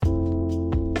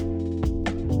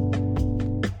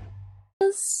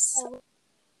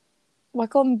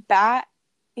Welcome back.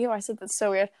 Ew, I said that's so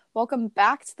weird. Welcome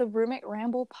back to the Roommate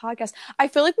Ramble podcast. I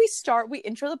feel like we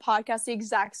intro the podcast the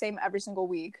exact same every single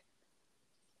week.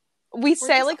 We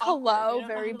say like hello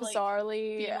very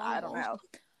bizarrely. I don't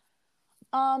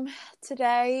know.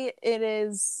 Today it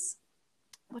is,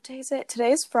 what day is it?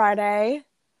 Today is Friday.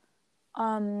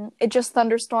 It just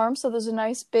thunderstormed, so there's a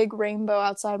nice big rainbow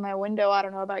outside my window. I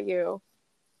don't know about you.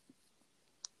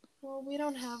 Well, we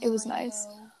don't have. It was nice.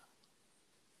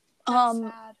 That's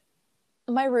sad.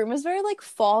 My room is very like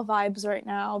fall vibes right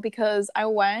now because I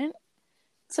went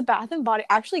to Bath and Body.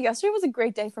 Actually, yesterday was a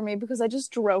great day for me because I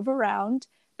just drove around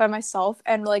by myself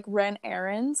and like ran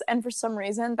errands, and for some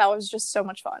reason that was just so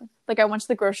much fun. Like I went to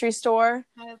the grocery store,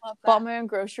 I love that. bought my own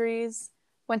groceries,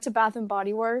 went to Bath and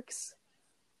Body Works.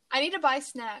 I need to buy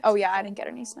snacks. Oh yeah, I didn't get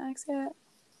any snacks yet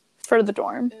for the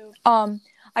dorm. Ooh.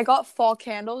 I got fall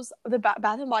candles. The Bath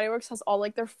and Body Works has all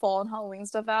like their fall and Halloween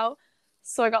stuff out.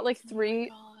 So I got like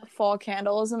 3 fall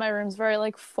candles, and my room's very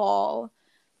like fall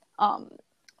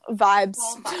vibes.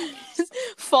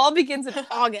 Fall begins in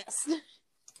August.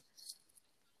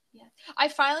 Yeah. I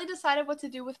finally decided what to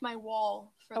do with my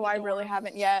wall for the I dorm. really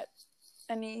haven't yet.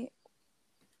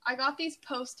 I got these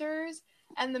posters,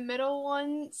 and the middle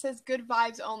one says good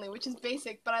vibes only, which is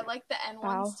basic, but I like the end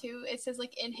ones too. It says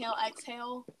like inhale,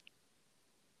 exhale.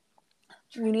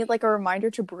 You need like a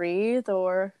reminder to breathe,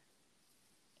 or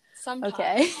Sometimes.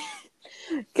 Okay.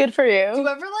 Good for you. Do you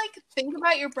ever like think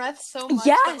about your breath so much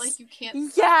that like you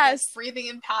can't stop like, breathing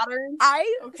in patterns?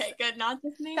 Okay, good. Not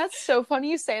just me. That's so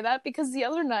funny you say that, because the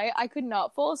other night I could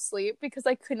not fall asleep because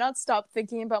I could not stop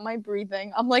thinking about my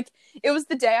breathing. I'm like, it was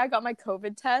the day I got my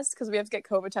COVID test, because we have to get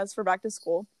COVID tests for back to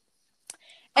school.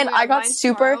 And I got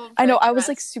I was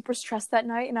like super stressed that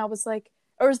night, and I was like,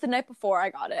 or it was the night before I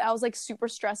got it. I was like super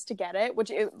stressed to get it, which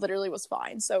it literally was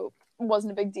fine. So it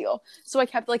wasn't a big deal. So I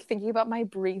kept like thinking about my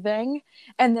breathing,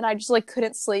 and then I just like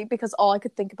couldn't sleep because all I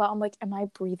could think about, I'm like, am I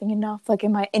breathing enough? Like,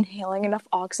 am I inhaling enough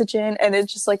oxygen? And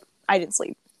it's just like, I didn't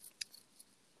sleep.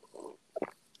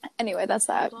 Anyway, that's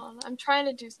that. Hold on. I'm trying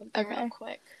to do something real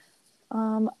quick.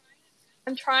 I'm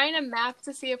trying to map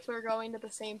to see if we're going to the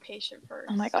same patient first.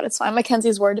 Oh my god, it's fine.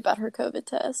 Mackenzie's worried about her COVID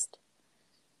test.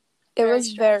 It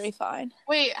was very fine.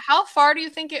 Wait, how far do you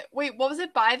think it... Wait, what was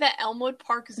it, by the Elmwood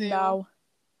Park Zoo? No.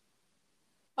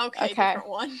 Okay. Different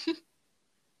one.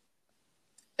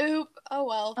 Oop. Oh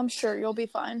well. I'm sure you'll be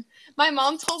fine. My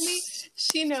mom told me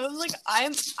she knows, like,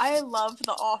 I love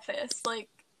The Office. Like,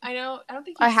 I don't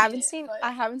think I haven't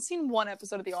seen one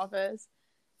episode of The Office.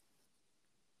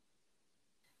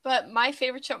 But my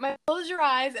favorite show, close your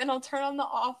eyes and I'll turn on The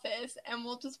Office and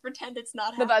we'll just pretend it's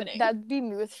not happening. That'd be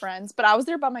me with friends, but I was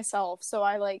there by myself, so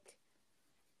I like,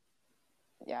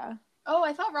 yeah. Oh,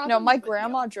 I thought Robin. No, my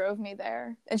grandma drove me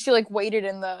there, and she like waited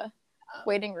in the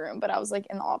waiting room, but I was like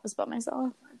in the office by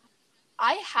myself.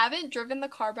 I haven't driven the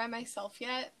car by myself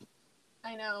yet.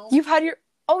 I know. You've had your...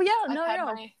 Oh yeah, no.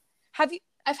 Have you?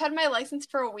 I've had my license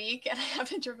for a week, and I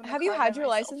haven't driven the car by myself. Have you had your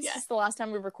license since the last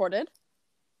time we recorded?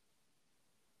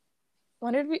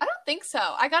 When did we... I don't think so.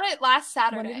 I got it last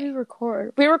Saturday. When did we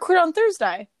record? We recorded on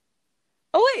Thursday.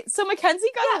 Oh, wait. So Mackenzie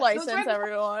got a license,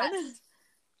 everyone.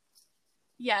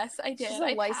 Yes, I did. She's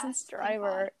a licensed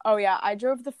driver. Oh, yeah. I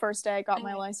drove the first day I got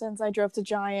my license. I drove to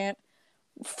Giant.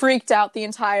 Freaked out the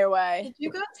entire way. Did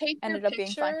you go take Ended your up being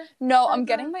fine. No, I'm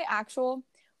getting my actual...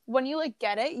 When you, like,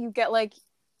 get it, you get, like...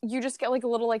 You just get, like, a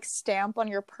little, like, stamp on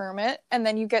your permit, and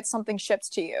then you get something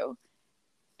shipped to you.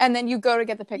 And then you go to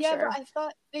get the picture. Yeah, but I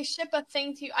thought they ship a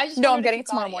thing to you. No, I'm getting it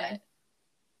tomorrow morning.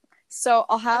 So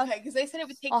I'll have... Okay, because they said it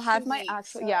would take 2 weeks. I'll have my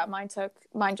actual... So... Yeah,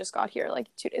 mine just got here like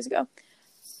 2 days ago.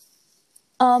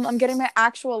 I'm getting my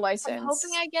actual license. I'm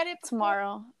hoping I get it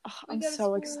tomorrow. Oh, I'm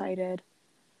so excited.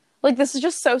 Like, this is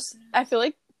just so... I feel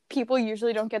like people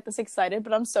usually don't get this excited,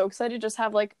 but I'm so excited to just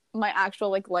have, like, my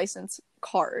actual, like, license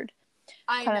card.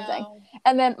 Kind of thing.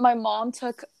 And then my mom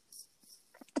took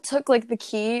like the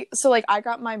key. So like I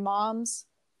got my mom's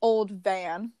old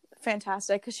van.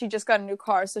 Fantastic, because she just got a new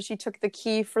car, so she took the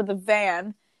key for the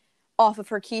van off of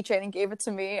her keychain and gave it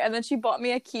to me, and then she bought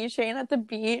me a keychain at the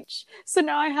beach. So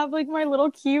now I have like my little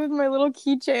key with my little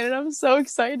keychain, and I'm so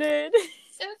excited.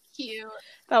 So cute.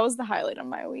 That was the highlight of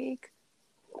my week.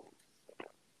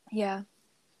 Yeah.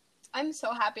 I'm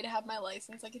so happy to have my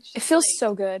license. Like, it's just, it feels like,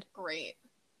 so good. Great.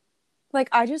 Like,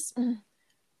 I just...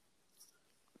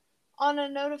 On a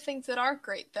note of things that aren't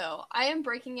great, though, I am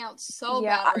breaking out so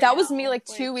bad right that was me like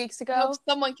 2 weeks ago. I hope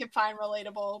someone can find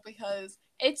relatable, because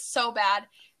it's so bad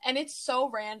and it's so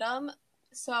random.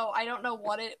 So I don't know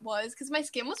what it was, because my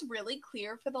skin was really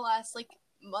clear for the last like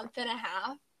month and a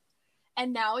half,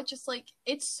 and now it's just like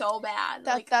it's so bad.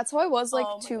 That's how I was like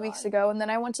 2 weeks ago, and then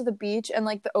I went to the beach and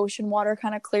like the ocean water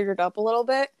kind of cleared it up a little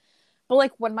bit. But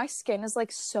like when my skin is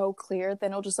like so clear,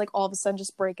 then it'll just like all of a sudden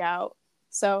just break out.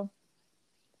 So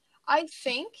I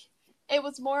think it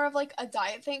was more of like a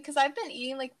diet thing because I've been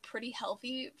eating like pretty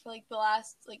healthy for like the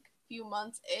last like few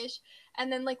months ish,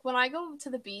 and then like when I go to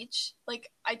the beach,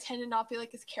 like I tend to not be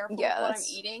like as careful with what I'm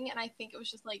eating, and I think it was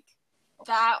just like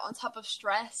that on top of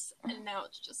stress, and now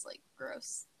it's just like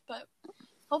gross. But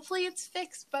hopefully it's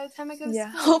fixed by the time I go to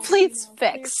school. Hopefully it's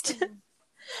fixed.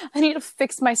 I need to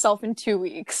fix myself in 2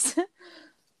 weeks.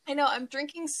 I know, I'm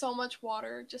drinking so much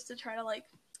water just to try to like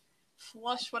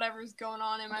flush whatever's going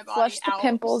on in my body. Flush the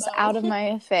pimples out of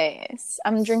my face.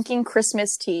 I'm drinking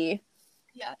Christmas tea.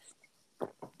 Yes.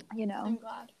 You know. I'm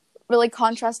glad. Really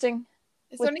contrasting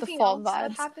with the fall else vibes.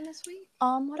 That happened this week?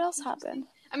 What else happened?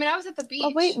 I mean, I was at the beach.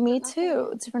 Oh wait, me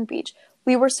too. Different beach.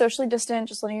 We were socially distant,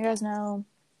 just letting you guys know.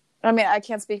 I mean, I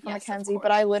can't speak for Mackenzie,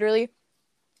 but I literally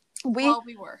we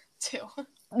were too.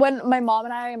 When my mom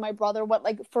and I and my brother went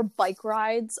like for bike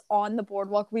rides on the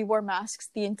boardwalk, we wore masks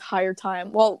the entire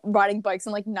time while riding bikes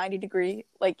in like 90-degree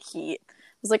like heat. I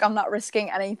was like, I'm not risking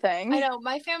anything. I know,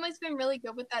 my family's been really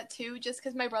good with that too, just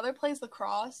because my brother plays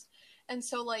lacrosse, and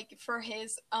so like for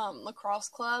his lacrosse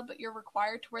club, you're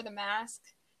required to wear the mask.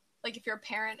 Like if you're a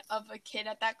parent of a kid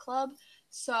at that club.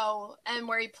 So, and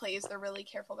where he plays, they're really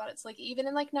careful about it. It's like even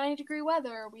in like 90-degree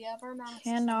weather, we have our masks.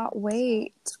 Cannot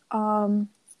wait. What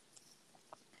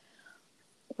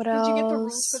else? Did you get the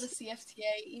rules for the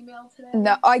CFTA email today?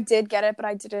 No, I did get it, but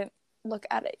I didn't look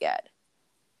at it yet.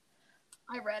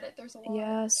 I read it. There's a lot.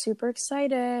 Yeah, super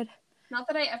excited. Not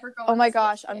that I ever go. Oh my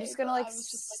gosh, I'm just gonna like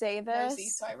say this nosy,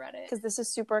 so I read it because this is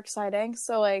super exciting.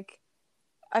 So like,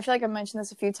 I feel like I've mentioned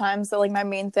this a few times that like my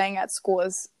main thing at school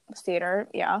is theater.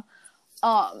 Yeah.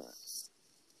 I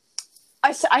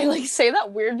like say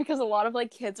that weird because a lot of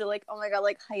like kids are like, oh my god,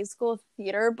 like high school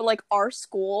theater, but like our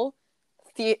school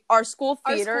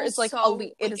theater is like so,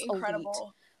 elite. Like, it is incredible.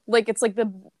 Elite. Like it's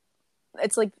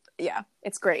like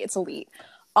it's great. It's elite.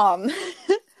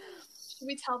 Should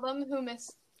we tell them who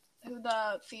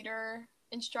the theater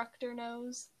instructor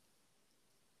knows?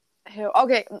 Who?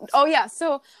 Okay. Oh yeah.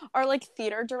 So our like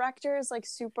theater director is like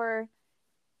super.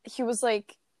 He was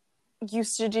like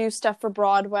used to do stuff for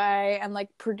Broadway and like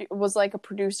was like a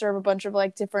producer of a bunch of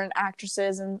like different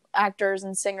actresses and actors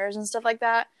and singers and stuff like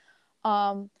that.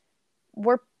 I'm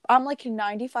like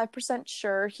 95%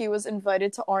 sure he was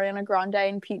invited to Ariana Grande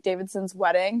and Pete Davidson's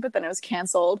wedding, but then it was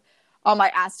canceled.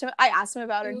 I asked him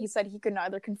about it, and he said he could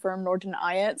neither confirm nor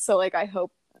deny it. So like I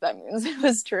hope that means it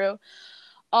was true.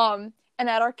 And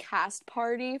at our cast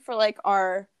party for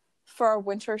our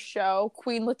winter show,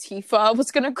 Queen Latifah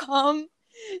was gonna come.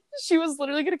 She was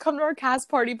literally gonna come to our cast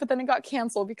party, but then it got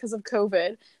canceled because of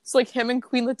COVID. So like him and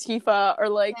Queen Latifah are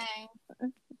like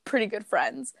pretty good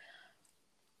friends.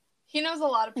 He knows a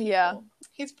lot of people. Yeah.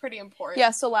 He's pretty important.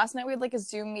 Yeah, so last night we had like a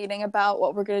Zoom meeting about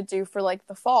what we're gonna do for like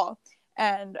the fall.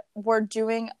 And we're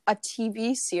doing a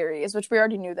TV series, which we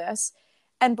already knew this.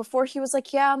 And before he was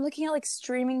like, yeah, I'm looking at like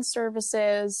streaming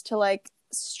services to like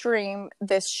stream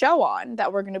this show on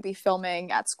that we're going to be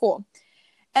filming at school.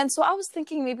 And so I was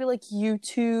thinking maybe like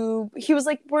YouTube. He was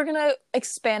like, we're going to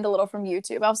expand a little from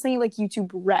YouTube. I was thinking like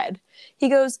YouTube Red. He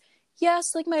goes,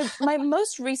 yes, like my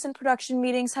most recent production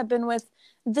meetings have been with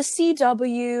the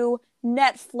CW,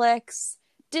 Netflix,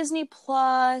 Disney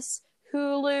Plus,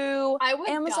 Hulu,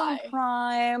 Amazon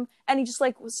Prime, and he just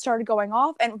like started going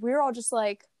off, and we were all just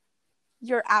like,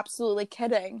 you're absolutely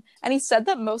kidding. And he said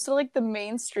that most of like the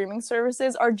main streaming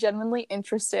services are genuinely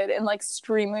interested in like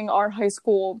streaming our high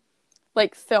school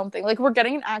like film thing. Like we're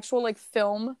getting an actual like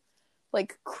film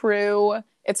like crew.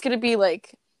 It's gonna be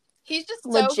like he's just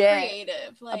legit, so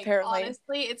creative. Like apparently,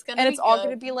 honestly, it's gonna it's all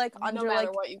gonna be like under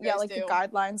like the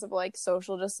guidelines of like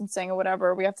social distancing or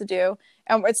whatever we have to do.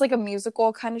 And it's like a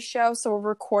musical kind of show, so we're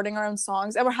recording our own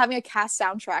songs and we're having a cast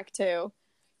soundtrack too.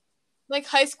 Like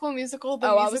High School Musical,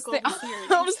 the musical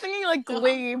series. I was thinking like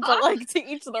Glee, but like to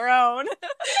each their own.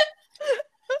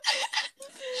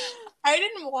 I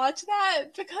didn't watch that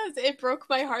because it broke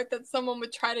my heart that someone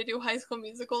would try to do High School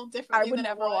Musical differently. I would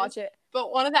never watch it.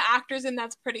 But one of the actors in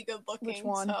that's pretty good looking. Which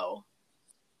one? So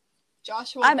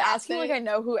Joshua I'm Bassett. asking like I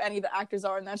know who any of the actors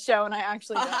are in that show, and I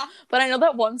actually don't. But I know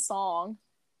that one song.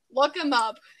 Look him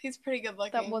up. He's pretty good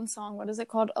looking. That one song. What is it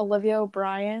called? Olivia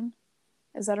O'Brien.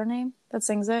 Is that her name? That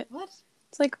sings it? What?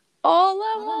 It's like, all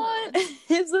I want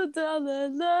is a dollar.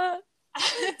 Do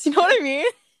you know what I mean?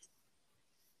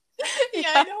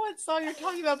 Yeah, I know what song you're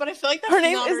talking about, but I feel like that's her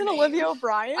name not isn't her name. Olivia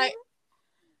O'Brien.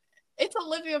 It's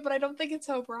Olivia, but I don't think it's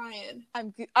O'Brien.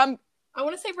 I'm I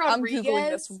want to say Rodriguez. I'm Googling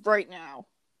this right now.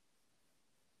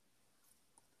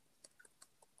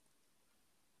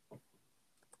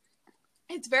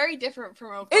 It's very different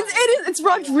from O'Brien. It's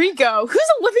Rodrigo. Who's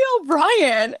Olivia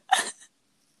O'Brien?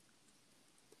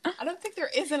 I don't think there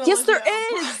is an Yes, Olivia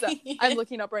there is. I'm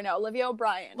looking up right now. Olivia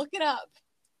O'Brien. Look it up.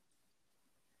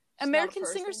 American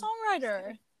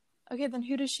singer-songwriter. Okay, then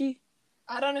who does she...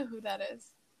 I don't know who that is.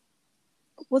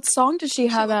 What song does she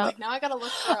have out? Like, now I gotta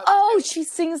look her up. Oh, she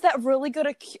sings that really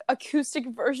good acoustic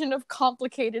version of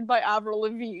Complicated by Avril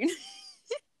Lavigne.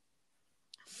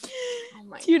 Oh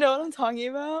my Do you know what I'm talking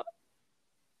about?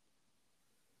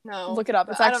 No. Look it up.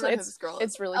 It's actually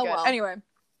it's really good. Well. Anyway,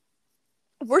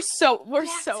 we're so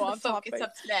off topic.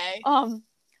 Up today.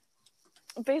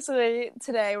 Basically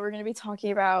today we're going to be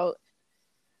talking about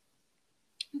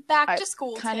back to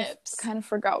school tips. Kind of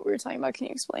forgot what we were talking about. Can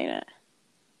you explain it?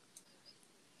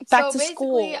 Back to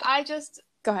school. I just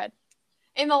go ahead.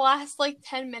 In the last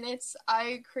 10 minutes,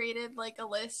 I created a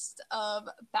list of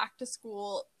back to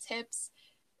school tips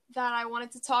that I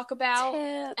wanted to talk about,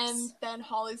 and then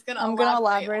Holly's gonna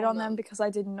elaborate on them because I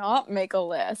did not make a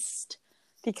list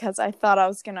because I thought I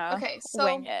was gonna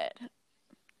wing it.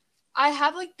 I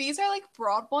have these are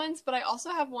broad ones, but I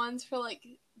also have ones for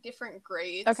different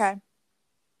grades. Okay.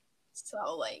 So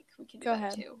we can do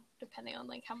that too, depending on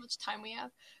how much time we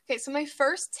have. Okay, so my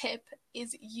first tip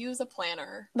is use a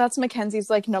planner. That's Mackenzie's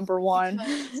number one.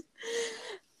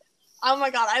 Oh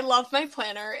my god, I love my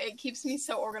planner. It keeps me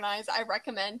so organized. I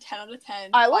recommend 10 out of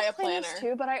 10. I love planners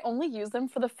too, but I only use them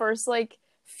for the first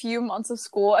few months of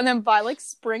school, and then by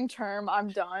spring term, I'm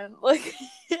done.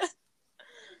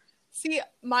 See,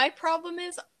 my problem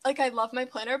is I love my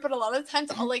planner, but a lot of the times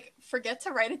I'll forget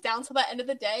to write it down till the end of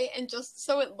the day, and just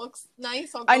so it looks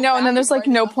nice, I'll go I know, and then there's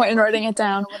no point in writing it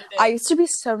down. I used to be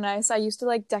so nice. I used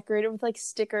to decorate it with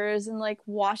stickers and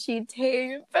washi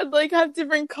tape and have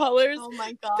different colors. Oh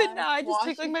my god! But now I just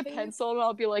take my pencil and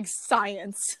I'll be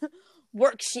science,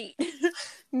 worksheet,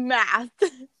 math.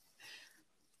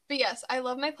 But yes, I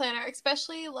love my planner,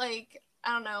 especially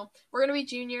I don't know. We're gonna be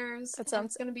juniors. That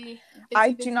sounds gonna be.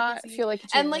 I do not feel like a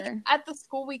junior. And at the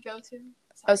school we go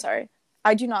to. Sorry.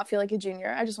 I do not feel like a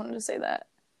junior. I just wanted to say that.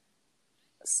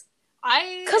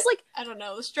 Because I don't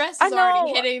know. The stress is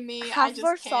already hitting me. Half of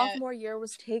our sophomore year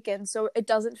was taken, so it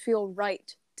doesn't feel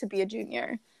right to be a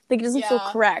junior. It doesn't feel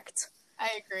correct. I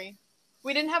agree.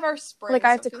 We didn't have our spring. I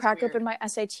have to crack open my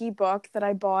SAT book that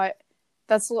I bought.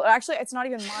 That's actually, it's not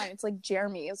even mine. It's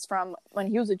Jeremy's from when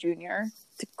he was a junior.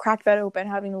 To crack that open,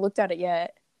 haven't even looked at it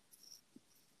yet.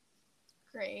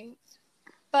 Great.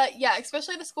 But yeah,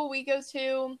 especially the school we go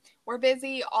to, we're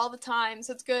busy all the time.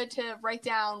 So it's good to write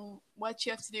down what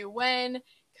you have to do when.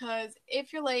 Because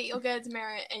if you're late, you'll get a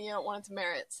demerit and you don't want a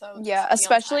demerit. So yeah,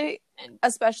 especially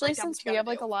since we have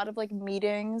a lot of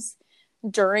meetings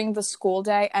during the school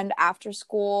day and after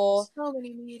school. So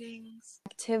many meetings.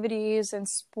 Activities and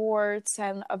sports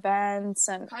and events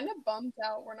and... I'm kind of bummed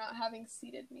out we're not having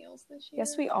seated meals this year.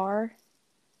 Yes, we are.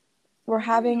 We're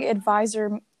having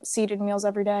advisor seated meals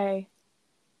every day.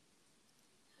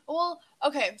 Well,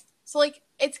 okay. So,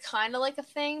 it's kind of a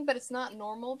thing, but it's not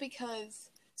normal because...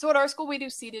 So at our school, we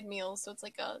do seated meals, so it's a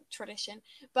tradition.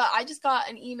 But I just got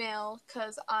an email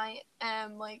because I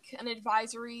am an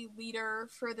advisory leader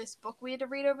for this book we had to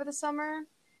read over the summer.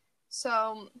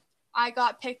 So I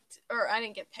got picked, or I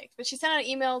didn't get picked, but she sent out an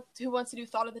email to who wants to do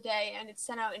thought of the day, and it's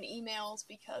sent out in emails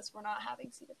because we're not having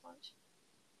seated lunch.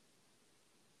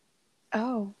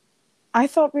 Oh, I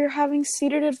thought we were having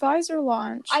seated advisor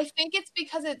lunch. I think it's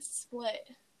because it's split.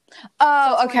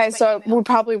 Oh, so okay, so we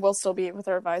probably will still be with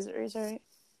our advisories, right?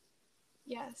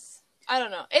 Yes. I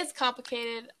don't know. It's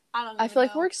complicated. I don't know. I feel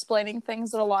we're explaining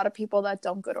things that a lot of people that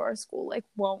don't go to our school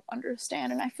won't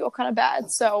understand, and I feel kind of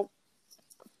bad. So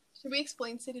should we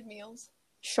explain seated meals?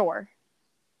 Sure.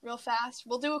 Real fast.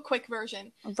 We'll do a quick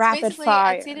version. Rapid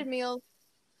fire. At seated meals,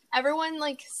 everyone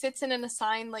sits in an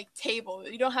assigned table.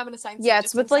 You don't have an assigned seat. Yeah,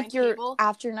 it's with your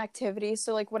afternoon activity.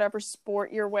 So whatever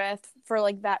sport you're with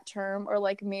for that term, or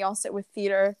me, I'll sit with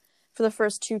theater for the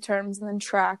first 2 terms and then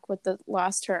track with the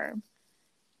last term.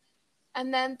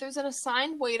 And then there's an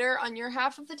assigned waiter on your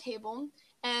half of the table.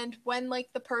 And when,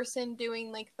 the person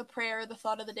doing, the prayer, the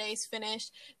thought of the day is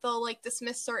finished, they'll,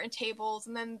 dismiss certain tables.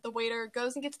 And then the waiter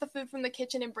goes and gets the food from the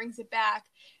kitchen and brings it back.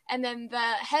 And then the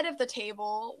head of the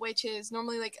table, which is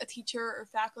normally, a teacher or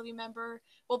faculty member,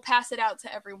 will pass it out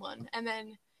to everyone. And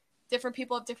then different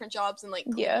people have different jobs and,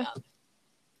 clean it up.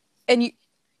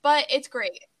 But it's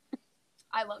great.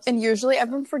 I love. And usually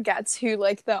everyone forgets who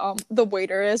the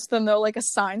waiter is. Then they'll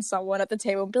assign someone at the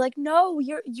table and be like, "No,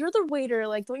 you're the waiter.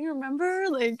 Don't you remember?"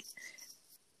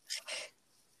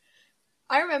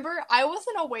 I remember I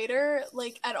wasn't a waiter,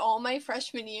 like, at all my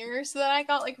freshman year, so then I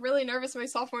got, like, really nervous my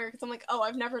sophomore year because I'm like, oh,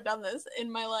 I've never done this in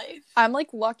my life. I'm, like,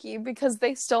 lucky because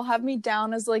they still have me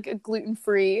down as, like, a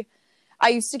gluten-free. I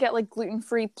used to get, like,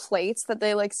 gluten-free plates that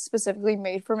they, like, specifically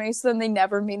made for me, so then they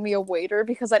never made me a waiter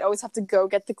because I'd always have to go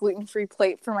get the gluten-free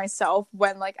plate for myself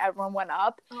when, like, everyone went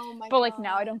up. Oh my But, like, God.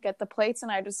 now I don't get the plates,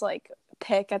 and I just, like,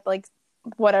 pick at, like,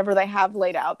 whatever they have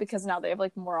laid out because now they have,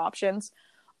 like, more options.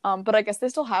 But I guess they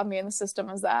still have me in the system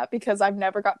as that because I've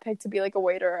never got picked to be like a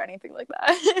waiter or anything like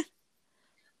that.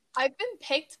 I've been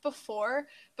picked before,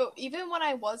 but even when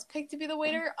I was picked to be the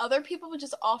waiter, other people would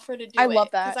just offer to do I it. love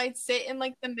that. Because I'd sit in,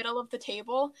 like, the middle of the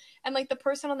table, and, like, the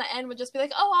person on the end would just be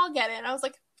like, oh, I'll get it. And I was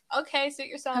like, okay, suit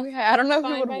yourself. Okay, I don't know if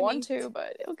you would by want me. to,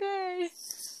 but okay.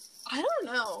 I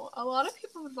don't know. A lot of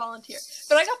people would volunteer.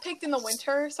 But I got picked in the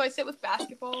winter, so I sit with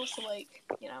basketball, so, like,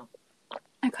 you know.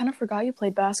 I kind of forgot you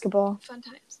played basketball. Fun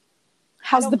times.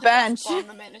 How's the bench? I'm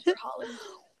the manager, Holly.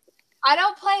 I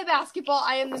don't play basketball.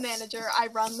 I am the manager. I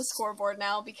run the scoreboard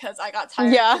now because I got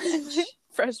tired of the bench.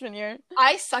 Freshman year.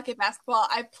 I suck at basketball.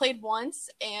 I played once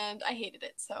and I hated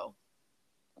it, so.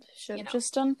 Should have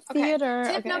just done theater.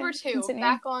 Tip number 2, continue.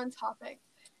 back on topic.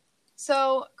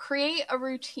 So, create a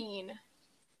routine.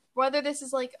 Whether this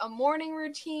is, like, a morning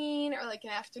routine or, like,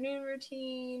 an afternoon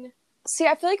routine. See,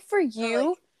 I feel like for you,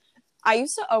 like, I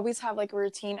used to always have, like, a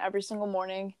routine every single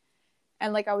morning.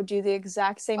 And, like, I would do the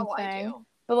exact same thing. I do.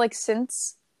 But, like,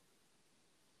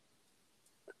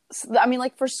 I mean,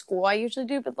 like, for school I usually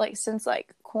do, but, like, since,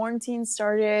 like, quarantine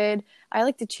started, I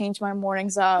like to change my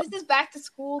mornings up. This is back to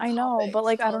school topics, I know, but,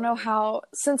 like, I don't know how,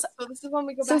 so this is when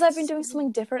we go since I've been doing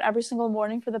something different every single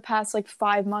morning for the past, like,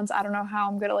 5 months, I don't know how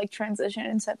I'm gonna, like, transition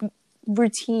into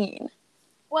routine.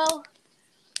 Well,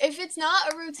 if it's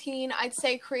not a routine, I'd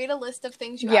say create a list of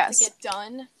things you have to get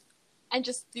done and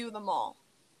just do them all.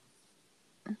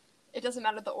 It doesn't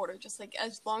matter the order, just, like,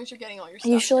 as long as you're getting all your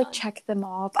stuff you should, done. like, check them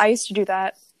off. I used to do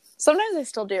that. Sometimes I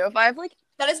still do. If I have, like...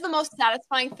 That is the most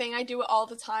satisfying thing. I do it all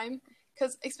the time.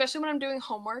 Because, especially when I'm doing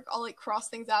homework, I'll, like, cross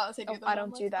things out as I do them. I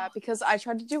don't do that because I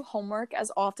try to do homework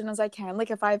as often as I can. Like,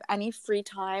 if I have any free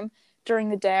time during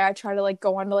the day, I try to, like,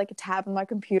 go onto, like, a tab on my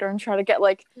computer and try to get,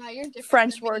 like,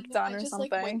 French work done or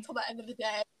something. Like, wait till the end of the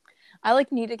day. I,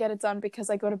 like, need to get it done because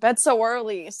I go to bed so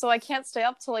early. So I can't stay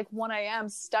up till, like, 1 a.m.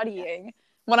 studying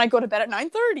when I go to bed at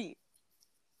 9:30.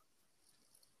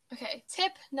 Okay,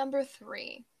 tip number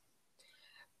 3.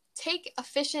 Take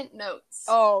efficient notes.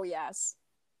 Oh, yes.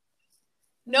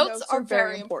 Notes are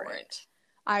very important.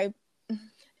 If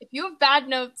you have bad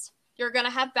notes, you're going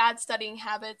to have bad studying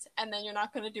habits, and then you're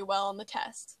not going to do well on the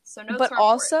test. So notes are important. But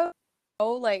also,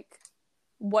 like,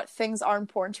 what things are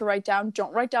important to write down.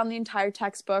 Don't write down the entire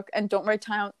textbook, and don't write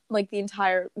down, like, the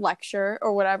entire lecture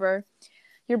or whatever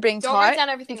you're being taught. Don't write down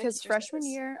everything because freshman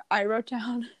year, I wrote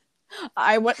down...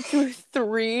 I went through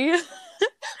three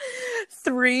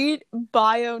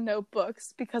bio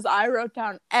notebooks because I wrote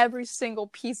down every single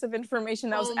piece of information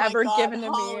that was ever given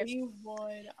to me.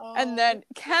 Oh. And then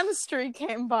chemistry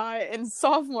came by in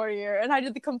sophomore year, and I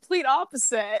did the complete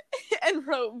opposite and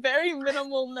wrote very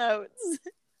minimal notes.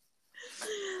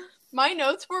 My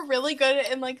notes were really good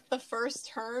in, like, the first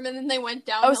term, and then they went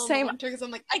down in the winter because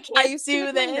I'm like, I can't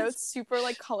do this. My notes super,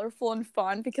 like, colorful and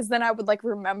fun because then I would, like,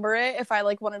 remember it if I,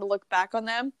 like, wanted to look back on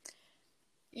them.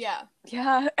 Yeah.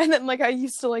 Yeah, and then, like, I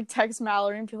used to, like, text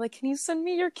Mallory and be like, can you send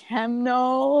me your chem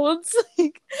notes?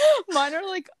 Like, mine are,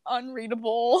 like,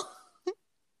 unreadable.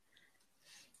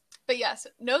 But yes,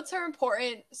 notes are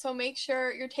important, so make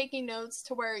sure you're taking notes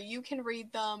to where you can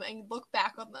read them and look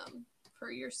back on them. Per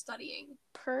your studying.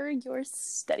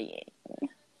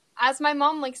 As my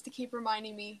mom likes to keep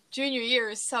reminding me, junior year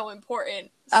is so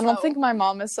important. I don't think my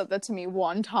mom has said that to me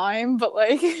one time, but,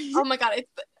 like... Oh my god,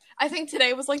 I think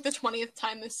today was, like, the 20th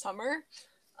time this summer.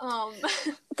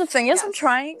 The thing is, I'm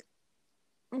trying...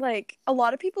 Like, a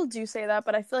lot of people do say that,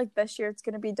 but I feel like this year it's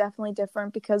going to be definitely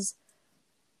different because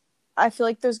I feel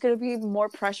like there's going to be more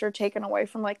pressure taken away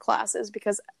from, like, classes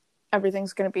because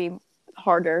everything's going to be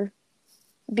harder.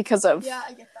 Because of I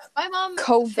get that. My mom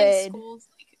COVID. Thinks school's,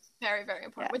 like, very, very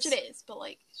important, which it is, but,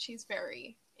 like, she's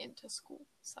very into school,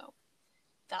 so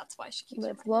that's why she keeps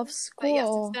love school. But yes,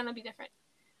 it's gonna be different.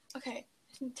 Okay,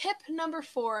 tip number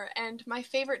 4, and my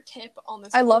favorite tip on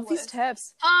this. I love these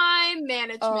tips. Time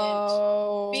management.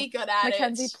 Oh, be good at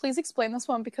Mackenzie, please explain this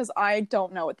one because I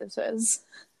don't know what this is.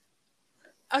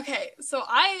 Okay, so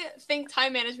I think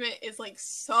time management is, like,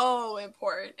 so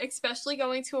important, especially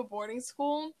going to a boarding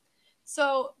school.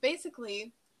 So,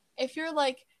 basically, if you're,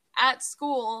 like, at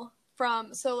school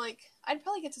I'd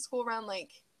probably get to school around,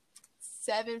 like,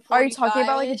 7:45. Are you talking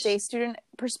about, like, a day student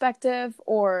perspective,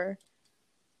 or?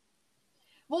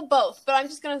 Well, both, but I'm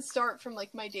just gonna start from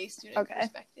like my day student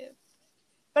perspective.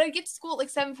 But I'd get to school at like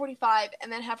 7:45 and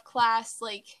then have class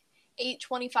like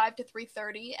 8:25 to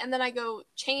 3:30, and then I go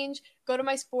change, go to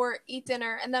my sport, eat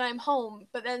dinner, and then I'm home.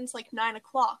 But then it's like 9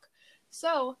 o'clock.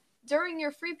 So during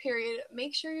your free period,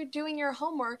 make sure you're doing your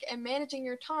homework and managing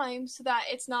your time so that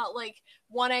it's not like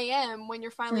 1 a.m. when you're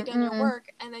finally done your work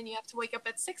and then you have to wake up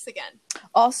at 6 again.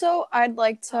 Also, I'd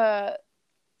like to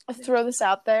throw this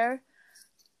out there.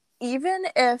 Even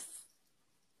if,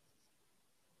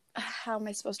 how am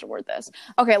I supposed to word this?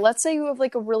 Okay, let's say you have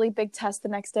like a really big test the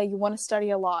next day. You want to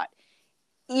study a lot.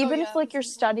 Even if like you're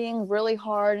studying really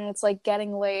hard and it's like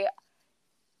getting late,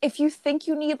 if you think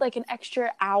you need like an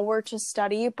extra hour to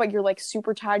study, but you're like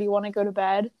super tired, you want to go to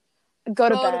bed, go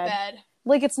to bed.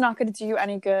 Like, it's not going to do you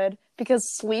any good because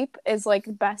sleep is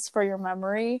like best for your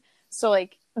memory. So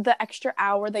like the extra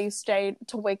hour that you stay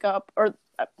to wake up, or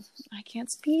I can't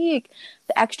speak,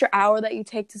 the extra hour that you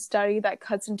take to study that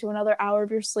cuts into another hour of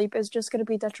your sleep is just going to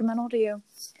be detrimental to you.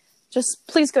 Just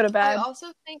please go to bed. I also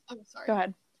think, I'm sorry. Go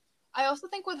ahead. I also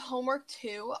think with homework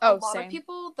too, a lot of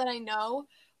people that I know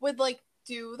would like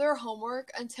do their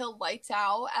homework until lights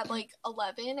out at like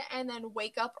 11 and then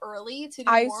wake up early to do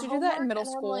more homework. I used to do that in middle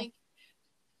school. Like,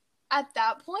 at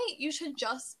that point, you should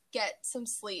just get some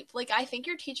sleep. Like, I think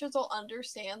your teachers will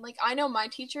understand. Like, I know my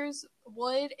teachers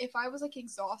would if I was like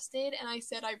exhausted and I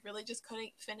said I really just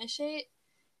couldn't finish it.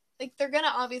 Like, they're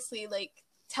gonna obviously like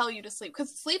tell you to sleep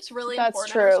because sleep's really important.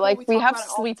 That's true. Like, we have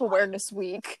sleep awareness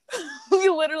week. We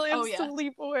literally have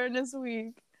sleep awareness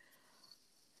week.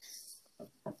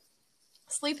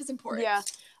 Sleep is important. Yeah.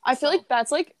 I feel like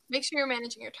that's like, make sure you're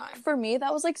managing your time. For me,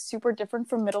 that was like super different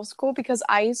from middle school because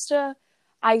I used to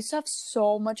have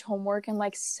so much homework in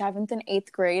like 7th and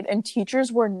 8th grade and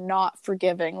teachers were not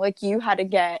forgiving. Like, you had to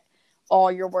get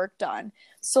all your work done.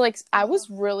 So like I was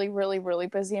really, really, really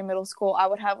busy in middle school. I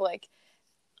would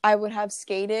have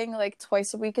skating like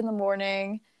twice a week in the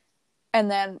morning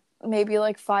and then maybe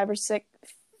like 5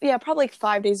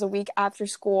 days a week after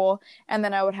school. And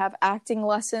then I would have acting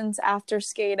lessons after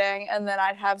skating. And then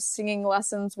I'd have singing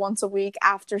lessons once a week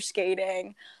after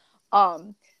skating.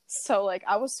 So like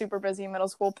I was super busy in middle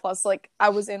school. Plus like I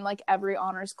was in like every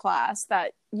honors class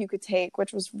that you could take,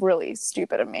 which was really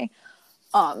stupid of me.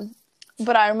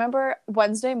 But I remember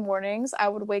Wednesday mornings, I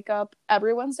would wake up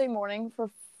every Wednesday morning for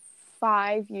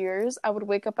 5 years. I would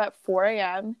wake up at 4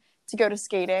 a.m. to go to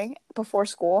skating before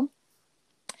school.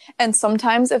 And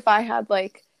sometimes if I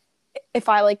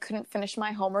couldn't finish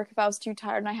my homework, if I was too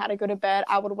tired and I had to go to bed,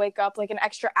 I would wake up like an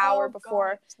extra hour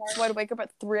before. So I'd wake up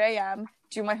at 3 a.m.,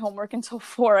 do my homework until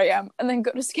 4 a.m., and then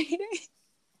go to skating.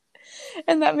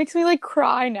 And that makes me like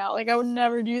cry now. Like, I would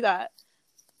never do that.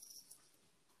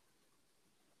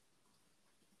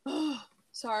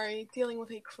 Sorry, dealing with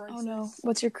a crisis. Oh no,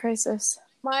 what's your crisis?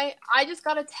 I just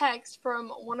got a text from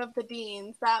one of the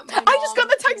deans that my mom I just got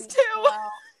the text too. I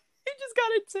just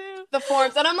got it too. The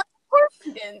forms, and I'm like, of course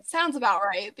you didn't. Sounds about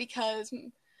right, because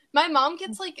my mom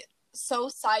gets like so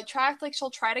sidetracked. Like,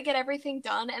 she'll try to get everything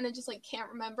done and then just like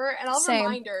can't remember, and I'll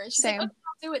remind her, and she's like, okay,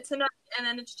 I'll do it tonight, and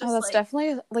then it's just that's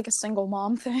definitely like a single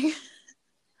mom thing.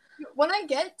 When I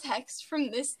get texts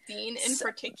from this dean in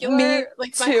particular,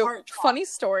 like my heart drops. Funny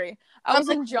story. I was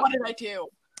like, in what did I do?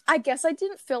 I guess I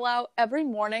didn't fill out every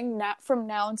morning from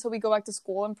now until we go back to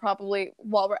school, and probably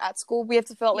while we're at school, we have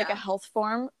to fill out like a health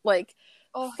form, like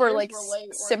for like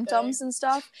symptoms and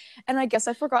stuff. And I guess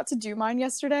I forgot to do mine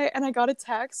yesterday, and I got a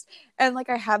text, and like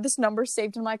I had this number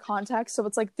saved in my contacts, so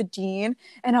it's like the dean,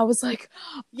 and I was like,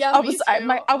 I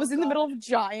was in the middle of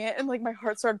Giant, and like my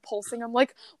heart started pulsing. I'm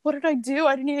like, what did I do?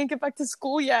 I didn't even get back to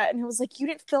school yet. And it was like, you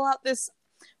didn't fill out this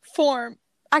form.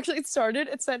 Actually, it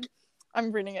said,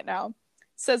 I'm reading it now.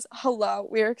 Says, hello,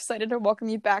 we are excited to welcome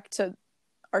you back to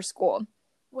our school.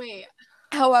 Wait.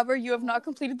 However, you have not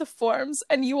completed the forms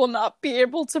and you will not be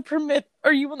permitted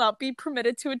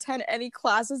to attend any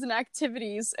classes and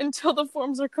activities until the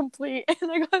forms are complete.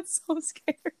 And I got so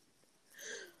scared.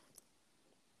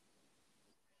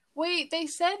 Wait, they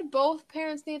said both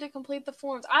parents need to complete the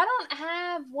forms. I don't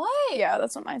have what? Yeah,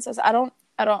 that's what mine says. I don't.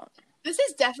 This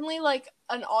is definitely like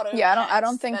an auto. Yeah, I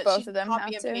don't think both of them have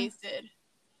to. Pasted.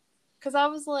 Because I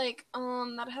was like,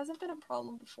 that hasn't been a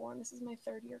problem before, and this is my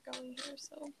 3rd year going here,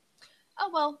 so. Oh,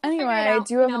 well. Anyway,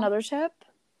 do you have another tip?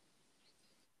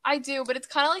 I do, but it's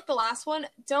kind of like the last one.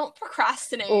 Don't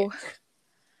procrastinate. Ooh.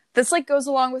 This, like, goes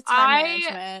along with time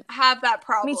management. I have that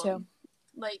problem. Me too.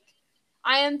 Like,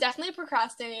 I am definitely a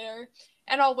procrastinator,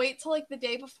 and I'll wait till, like, the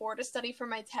day before to study for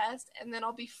my test, and then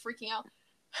I'll be freaking out.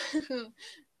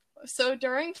 So,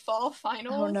 during fall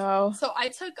finals. Oh, no. So, I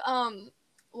took,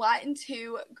 Latin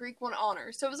 2, Greek 1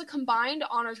 honors. So it was a combined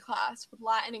honors class with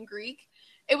Latin and Greek.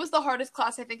 It was the hardest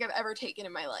class I think I've ever taken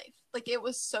in my life. Like, it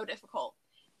was so difficult.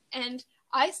 And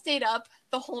I stayed up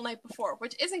the whole night before,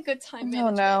 which isn't good time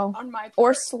management on my part.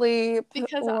 Or sleep.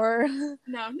 Because or...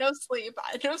 no sleep.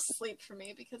 No sleep for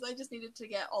me because I just needed to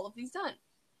get all of these done.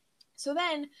 So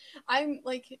then I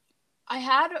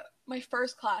had my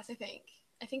first class, I think.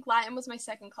 I think Latin was my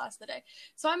second class of the day.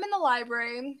 So I'm in the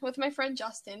library with my friend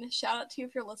Justin. Shout out to you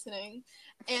if you're listening.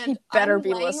 And I'm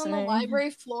laying on the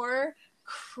library floor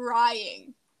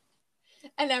crying.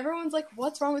 And everyone's like,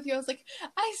 what's wrong with you? I was like,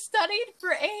 I studied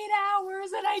for 8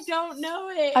 hours and I don't know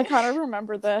it. I kind of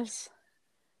remember this.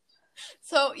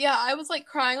 So, yeah, I was like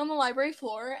crying on the library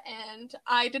floor and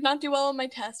I did not do well on my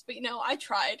test, but I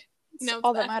tried.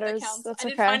 All that matters. That's I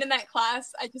did fine in that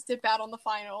class. I just did bad on the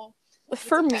final.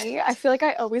 For me, I feel like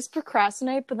I always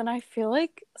procrastinate, but then I feel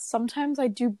like sometimes I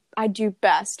do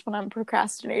best when I'm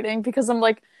procrastinating because I'm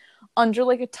like under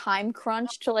like a time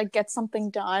crunch to like get something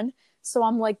done. So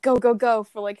I'm like, go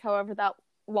for like however that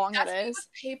long it is. With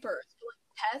papers,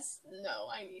 like tests, no,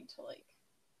 I need to like.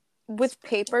 With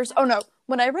papers, oh no,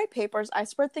 when I write papers, I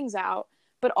spread things out,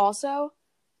 but also,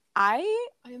 I'm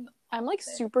like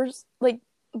super like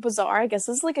bizarre. I guess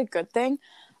this is like a good thing.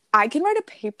 I can write a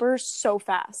paper so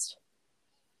fast.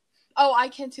 Oh, I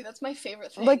can too. That's my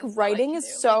favorite thing. Like writing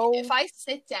is so. Like, if I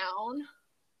sit down,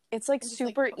 it's like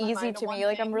super easy to me.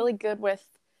 Like I'm really good with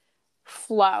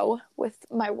flow with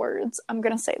my words. I'm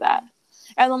gonna say that.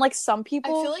 And then like some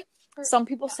people, I feel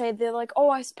like say they're like, oh,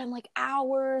 I spent like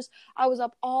hours. I was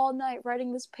up all night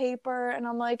writing this paper, and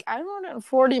I'm like, I wrote it in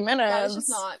 40 minutes. That's just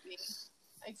not me.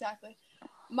 Exactly.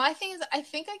 My thing is, I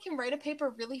think I can write a paper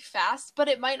really fast, but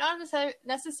it might not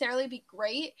necessarily be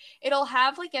great. It'll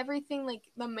have, like, everything, like,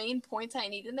 the main points I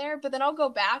need in there, but then I'll go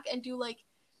back and do, like,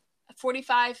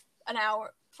 45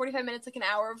 minutes, like, an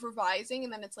hour of revising,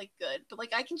 and then it's, like, good. But,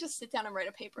 like, I can just sit down and write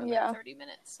a paper in, like, 30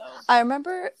 minutes, so. I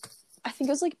remember, I think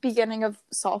it was, like, beginning of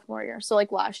sophomore year, so,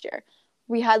 like, last year.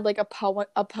 We had, like, a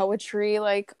poetry,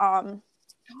 like,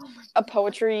 a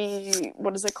poetry,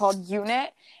 what is it called,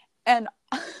 unit, and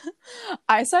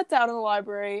I sat down in the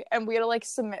library and we had to like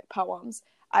submit poems.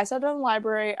 I sat down in the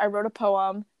library, I wrote a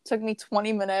poem, took me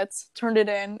 20 minutes, turned it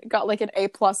in, got like an A+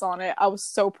 on it. I was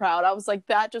so proud. I was like,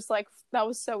 that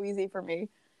was so easy for me.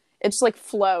 It just like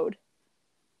flowed.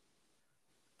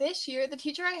 This year, the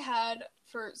teacher I had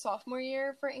for sophomore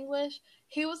year for English,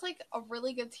 he was like a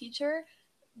really good teacher,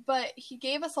 but he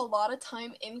gave us a lot of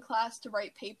time in class to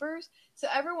write papers, so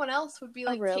everyone else would be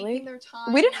like taking their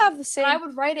time. We didn't have the same. I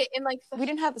would write it in like. We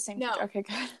didn't have the same. No. Teacher. Okay,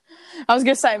 good. I was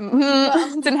gonna say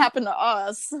didn't happen to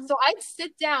us. So I'd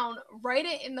sit down, write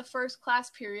it in the first class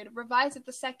period, revise it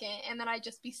the second, and then I'd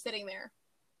just be sitting there.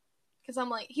 Because I'm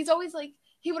like, he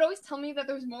would always tell me that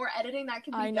there's more editing that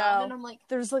could be done, and I'm like,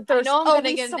 I know I'm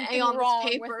gonna get an A on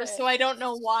this paper, so I don't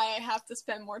know why I have to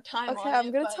spend more time on it. Okay,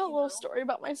 I'm gonna tell a little story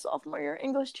about my sophomore year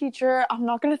English teacher. I'm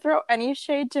not gonna throw any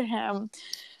shade to him.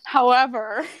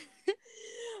 However,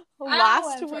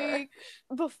 last week,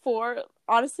 before,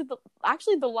 honestly,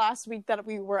 the last week that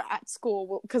we were at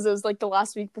school, because it was like the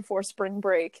last week before spring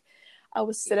break, I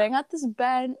was sitting at this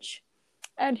bench,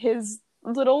 and his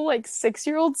little like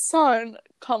 6-year-old son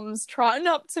comes trotting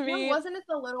up to me. No, wasn't it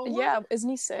the little one? Yeah, isn't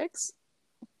he 6?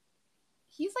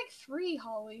 He's like 3,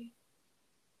 Holly.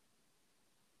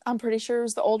 I'm pretty sure it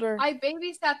was the older. I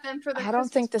babysat them for the. I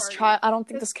don't think this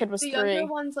kid was 3. The younger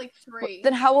one's like 3.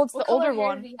 Then how old's the older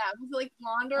one? Did he have? Was it like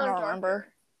blonde or darker? I don't remember.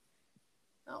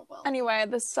 Oh well. Anyway,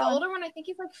 the older one, I think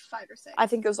he's like 5 or 6. I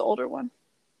think it was the older one.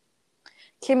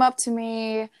 Came up to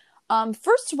me.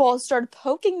 First of all, started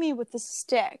poking me with the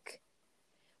stick.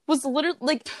 Was literally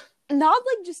like. Not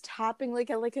like just tapping like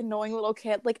a like annoying little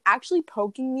kid, like actually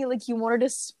poking me like he wanted to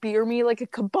spear me like a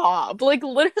kebab. Like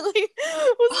literally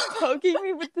was poking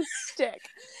me with the stick.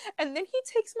 And then he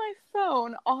takes my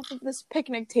phone off of this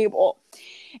picnic table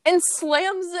and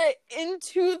slams it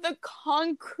into the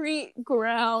concrete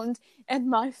ground, and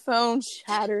my phone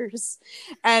shatters.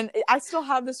 And I still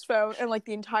have this phone, and like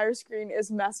the entire screen is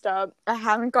messed up. I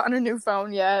haven't gotten a new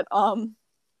phone yet.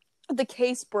 The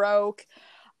case broke.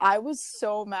 I was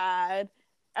so mad,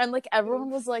 and like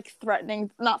everyone was like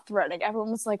not threatening.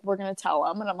 Everyone was like, "We're gonna tell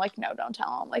him," and I'm like, "No, don't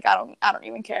tell him. Like, I don't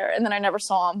even care." And then I never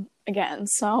saw him again.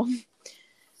 So,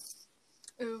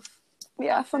 oof.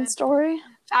 Yeah, fun story.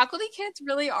 Faculty kids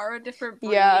really are a different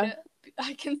breed. Yeah,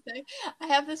 I can say. I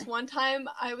have this one time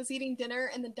I was eating dinner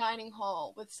in the dining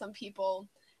hall with some people,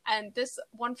 and this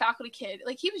one faculty kid,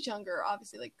 like he was younger,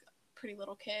 obviously, like pretty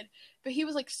little kid, but he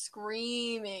was like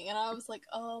screaming, and I was like,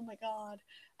 oh my god.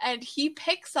 And he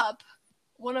picks up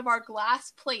one of our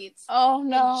glass plates. Oh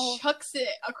no! And chucks it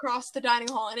across the dining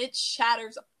hall, and it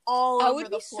shatters all over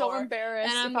the floor. I would be so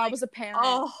embarrassed if I was a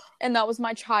parent and that was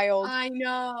my child. I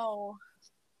know.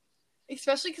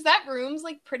 Especially because that room's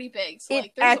like pretty big, so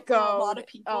like there's a lot of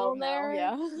people in there.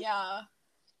 Yeah.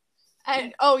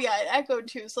 And it echoed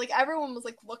too. So like everyone was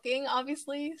like looking,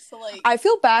 obviously. So like I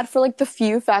feel bad for like the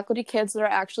few faculty kids that are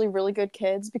actually really good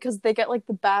kids because they get like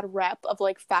the bad rep of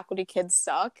like faculty kids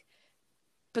suck,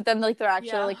 but then like they're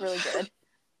actually like really good.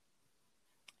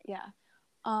 Yeah.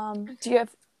 Do you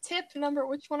have tip number?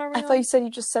 Which one are we? I thought you said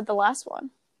you just said the last one.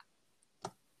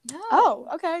 No. Oh,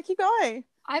 okay. Keep going.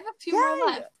 I have a few more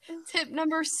left. Tip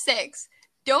number 6: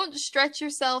 don't stretch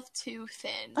yourself too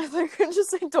thin. I thought you were gonna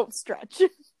just say don't stretch.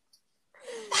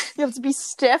 You have to be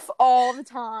stiff all the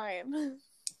time.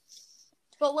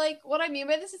 But like what I mean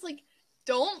by this is like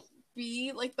don't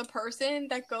be like the person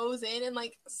that goes in and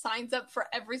like signs up for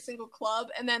every single club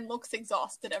and then looks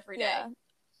exhausted every day. Yeah.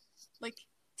 Like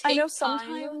take I know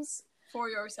sometimes for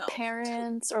yourself.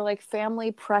 Parents or like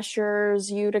family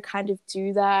pressures you to kind of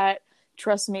do that.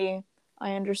 Trust me,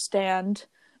 I understand.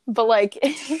 But like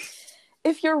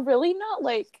if you're really not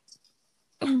like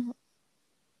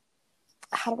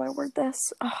how do I word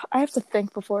this? I have to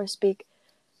think before I speak.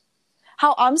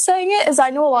 How I'm saying it is I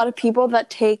know a lot of people that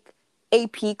take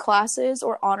AP classes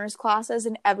or honors classes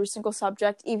in every single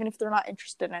subject, even if they're not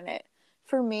interested in it.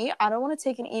 For me, I don't want to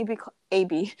take an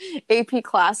AP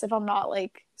class if I'm not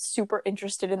like super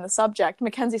interested in the subject.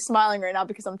 Mackenzie's smiling right now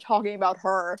because I'm talking about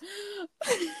her.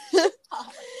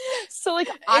 So like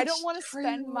I don't want to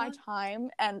spend my time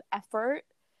and effort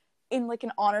in like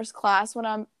an honors class when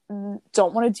I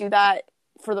don't want to do that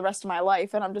for the rest of my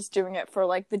life, and I'm just doing it for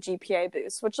like the GPA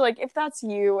boost, which like if that's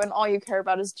you and all you care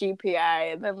about is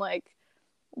GPA, then like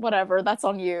whatever, that's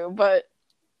on you. But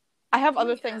I have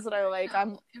other things that I like.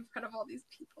 I'm in front of all these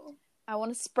people. I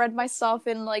want to spread myself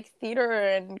in like theater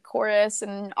and chorus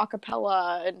and a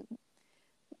cappella and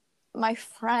my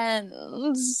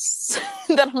friends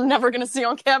that I'm never gonna see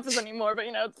on campus anymore, but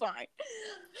you know, it's fine.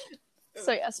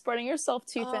 So yeah, spreading yourself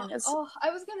too thin is... I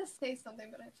was gonna say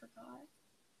something, but I forgot.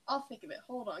 I'll think of it.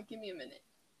 Hold on, give me a minute.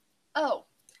 Oh,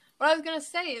 what I was gonna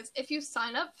say is if you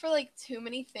sign up for like too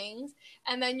many things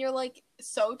and then you're like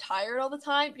so tired all the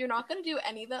time, you're not gonna do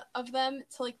any of them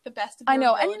to like the best of your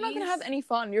abilities. And you're not gonna have any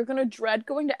fun. You're gonna dread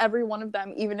going to every one of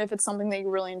them, even if it's something that you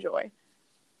really enjoy.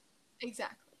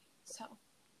 Exactly. So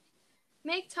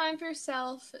make time for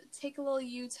yourself. Take a little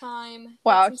you time.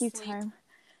 Wow, you time.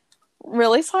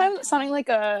 Really sounding like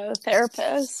a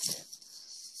therapist.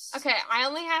 Okay, I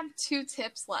only have 2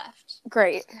 tips left.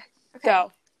 Great. Okay.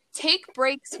 Go. Take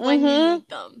breaks when you need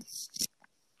them.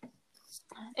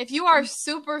 If you are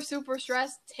super, super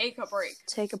stressed, take a break.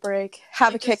 Take a break.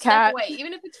 Have a Kit Kat. Away.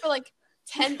 Even if it's for like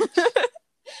 10 even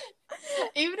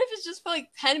if it's just for like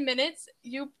 10 minutes,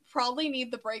 you probably need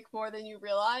the break more than you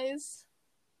realize.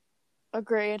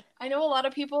 Agreed. I know a lot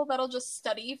of people that'll just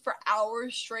study for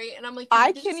hours straight, and I'm like,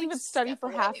 I can't even study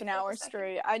for half an hour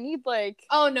straight. I need like...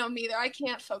 Oh, no, me either. I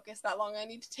can't focus that long. I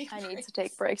need to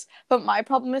take breaks. But my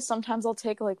problem is sometimes I'll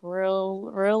take like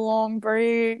real long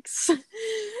breaks.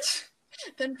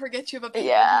 Then forget you have a paper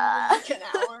like an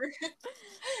hour.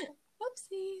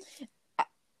 Whoopsie.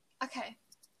 Okay.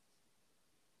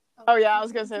 Oh yeah, I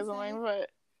was gonna say something,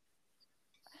 but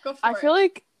go for it. I feel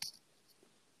like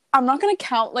I'm not gonna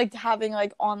count like having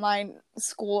like online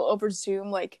school over Zoom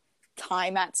like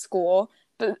time at school,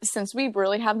 but since we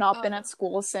really have not been at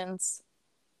school since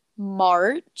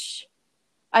March,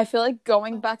 I feel like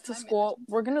going back to school,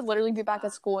 we're gonna literally be back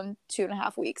at school in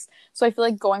 2.5 weeks. So I feel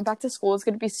like going back to school is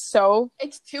gonna be so...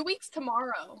 It's 2 weeks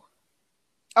tomorrow.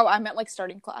 Oh, I meant like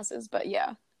starting classes, but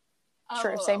yeah.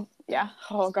 Sure, same. Yeah.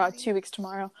 Oh god, 2 weeks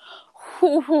tomorrow.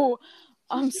 Ooh,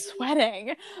 I'm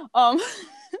sweating.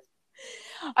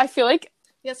 I feel like...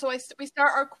 Yeah, so we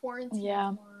start our quarantine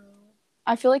tomorrow.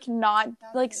 I feel like not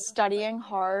like studying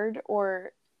hard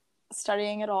or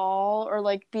studying at all or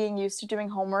like being used to doing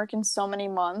homework in so many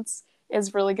months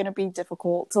is really going to be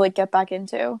difficult to like get back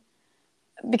into,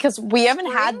 because we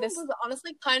haven't had this... was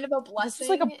honestly kind of a blessing. This is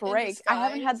like a break. I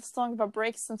haven't had this long of a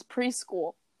break since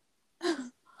preschool.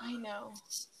 I know.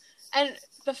 And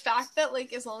the fact that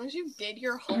like as long as you did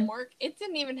your homework, it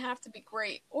didn't even have to be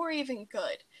great or even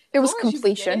good. It was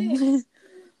completion.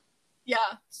 Yeah,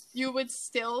 you would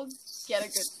still get a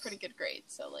pretty good grade.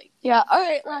 So like... Yeah,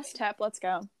 alright, last tip, let's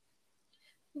go.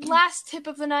 Last tip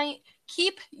of the night,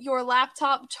 keep your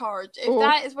laptop charged. If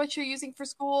that is what you're using for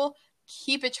school,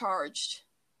 keep it charged.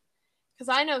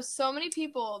 Because I know so many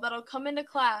people that'll come into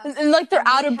class and like they're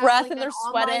out of breath like, and they're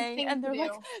sweating and they're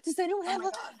like, does anyone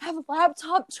have a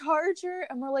laptop charger?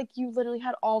 And we're like, you literally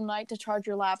had all night to charge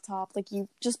your laptop. Like, you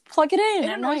just plug it in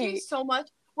at night. It annoys me so much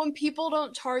when people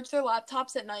don't charge their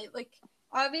laptops at night. Like,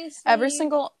 obviously,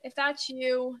 if that's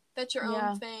you, that's your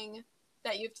own thing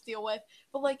that you have to deal with.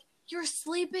 But like, you're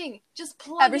sleeping, just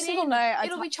plug every it single in. night.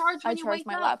 It'll be charged when you wake up.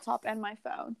 I charge my laptop and my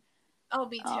phone. Oh,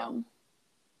 me too.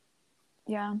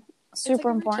 Yeah. Super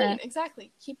important. Routine.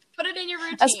 Exactly. Put it in your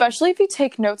routine. Especially if you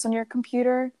take notes on your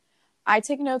computer. I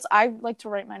take notes. I like to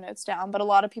write my notes down, but a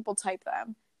lot of people type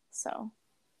them. So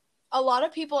a lot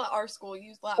of people at our school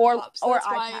use laptops. So that's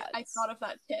iPads. Why I thought of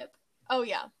that tip. Oh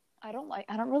yeah. I feel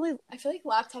like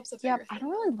laptops are bigger thing. I don't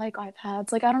really like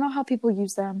iPads. Like, I don't know how people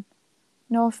use them.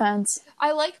 No offense.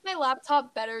 I like my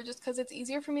laptop better just because it's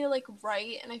easier for me to like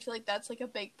write, and I feel like that's like a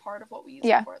big part of what we use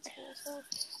it for at school. So.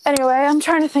 Anyway, I'm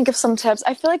trying to think of some tips.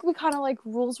 I feel like we kind of like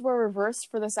roles were reversed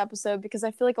for this episode because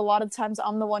I feel like a lot of times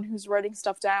I'm the one who's writing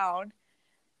stuff down.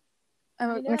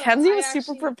 And Mackenzie was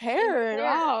super prepared.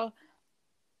 Wow.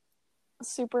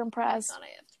 Super impressed. I thought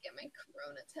I have to get my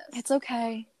corona test. It's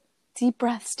okay. Deep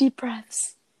breaths, deep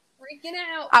breaths. Freaking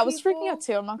out. I was freaking out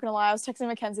too. I'm not gonna lie. I was texting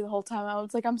Mackenzie the whole time. I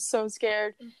was like, I'm so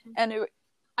scared, and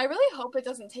I really hope it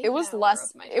doesn't take. It was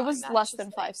less. It was less than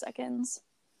 5 seconds.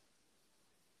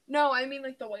 No, I mean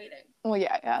like the waiting. Well,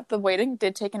 yeah. The waiting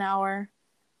did take an hour.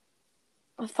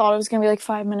 I thought it was gonna be like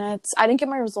 5 minutes. I didn't get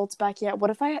my results back yet. What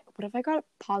if I got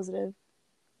positive?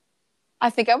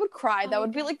 I think I would cry. That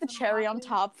would be like the cherry on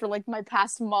top for like my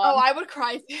past month. Oh, I would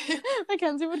cry too.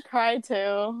 Mackenzie would cry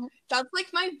too. That's like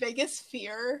my biggest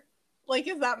fear. Like,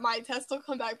 is that my test will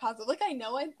come back positive? Like, I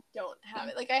know I don't have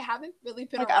it. Like, I haven't really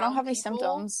been. Like, I don't have any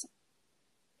symptoms.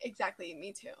 Exactly,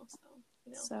 me too.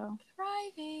 So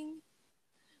thriving.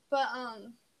 But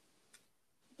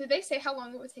did they say how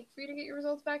long it would take for you to get your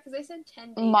results back? Because they said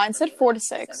 10 days. Mine said 4 to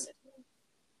 6.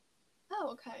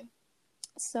 Oh, okay.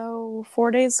 So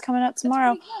 4 days coming up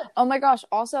tomorrow. Oh my gosh.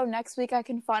 Also, next week I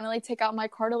can finally take out my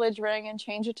cartilage ring and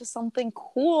change it to something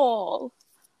cool.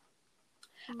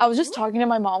 I was just talking to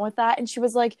my mom with that, and she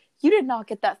was like, you did not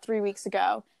get that 3 weeks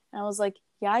ago. And I was like,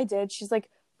 yeah, I did. She's like,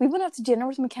 we went out to dinner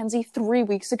with Mackenzie 3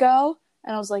 weeks ago.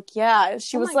 And I was like, yeah.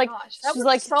 She was like, she's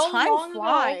like, so time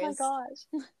flies. Oh my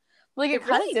gosh. Like, it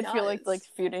kind of did feel like a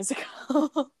few days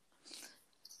ago.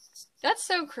 That's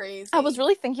so crazy. I was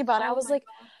really thinking about it. I was like,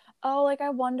 oh, like, I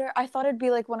wonder. I thought it'd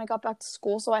be like when I got back to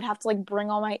school, so I'd have to like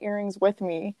bring all my earrings with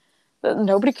me. But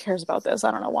nobody cares about this. I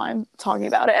don't know why I'm talking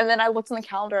about it. And then I looked in the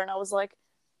calendar and I was like,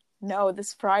 no,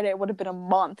 this Friday would have been a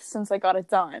month since I got it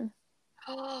done.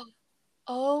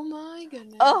 Oh my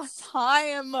goodness. Oh,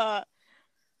 time.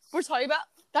 We're talking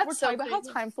about how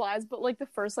time flies, but like the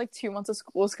first like 2 months of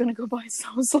school is gonna go by so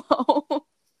slow.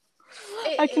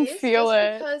 I can feel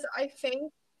it. Because I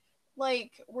think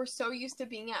like we're so used to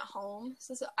being at home.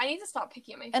 So I need to stop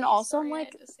picking at my face. And also I'm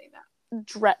like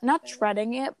not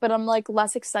dreading it, but I'm like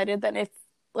less excited than if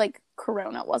like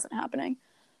Corona wasn't happening.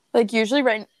 Like usually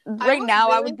right now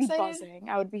I would be buzzing.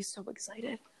 I would be so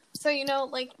excited. So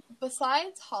like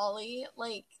besides Holly,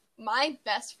 like my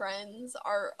best friends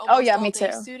are almost all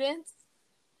day students.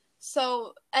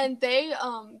 So and they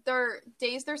their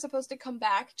days they're supposed to come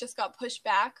back just got pushed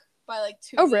back by like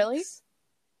 2 weeks. Oh really?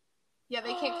 Yeah,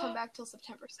 they can't come back till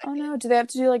September 2nd. Oh no, do they have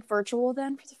to do like virtual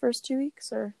then for the first 2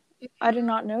 weeks or? I did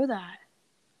not know that.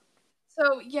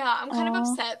 So yeah, I'm kind of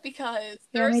upset because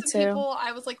there are some people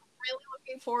I was like really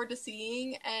looking forward to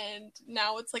seeing, and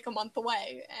now it's like a month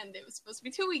away, and it was supposed to be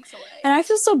 2 weeks away. And I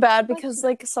feel so bad because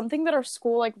like something that our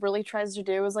school like really tries to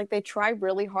do is like they try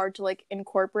really hard to like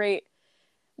incorporate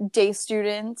day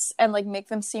students and like make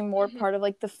them seem more part of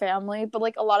like the family, but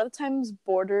like a lot of the times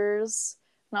boarders,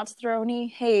 not to throw any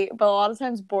hate, but a lot of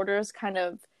times boarders kind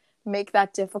of make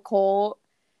that difficult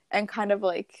and kind of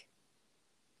like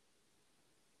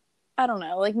I don't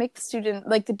know, like make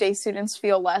the day students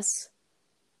feel less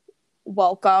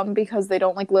welcome because they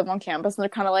don't like live on campus and they're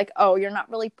kind of like, oh, you're not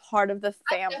really part of the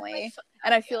family.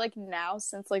 And I feel like now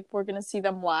since like we're gonna see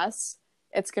them less,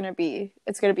 it's gonna be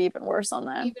even worse on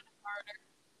them. Even harder.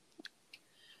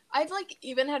 I've like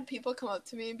even had people come up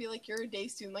to me and be like, you're a day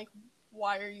student, like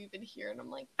why are you even here? And I'm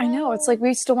like, I know, it's like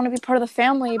we still want to be part of the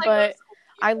family, but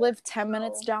I live 10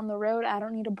 minutes down the road. I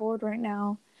don't need a board right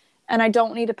now, and I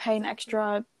don't need to pay an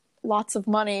extra lots of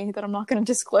money that I'm not going to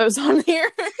disclose on here.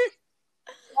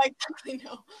 I exactly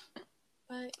know.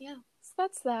 But yeah. So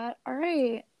that's that. All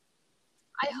right.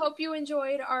 I hope you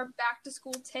enjoyed our back to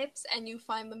school tips and you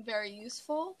find them very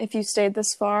useful. If you stayed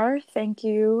this far, thank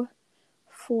you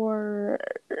for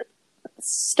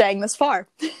staying this far.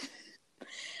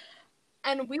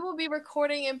 And we will be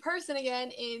recording in person again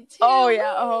in 2 Oh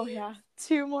weeks. yeah.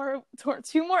 Two more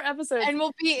episodes. And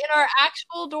we'll be in our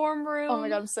actual dorm room. Oh my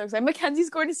god, I'm so excited.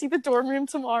 Mackenzie's going to see the dorm room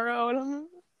tomorrow. I'm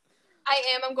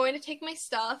going to take my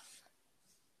stuff.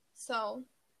 So,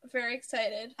 very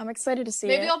excited. I'm excited to see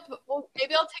it. Maybe I'll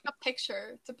take a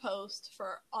picture to post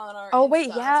on our Oh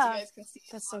wait, Insta, yeah. so you guys can see.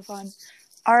 That's so fun.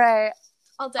 All right.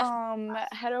 I'll definitely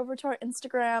head over to our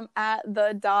Instagram at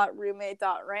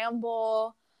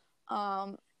the.roommate.ramble.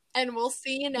 And we'll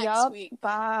see you next week.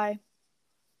 Bye.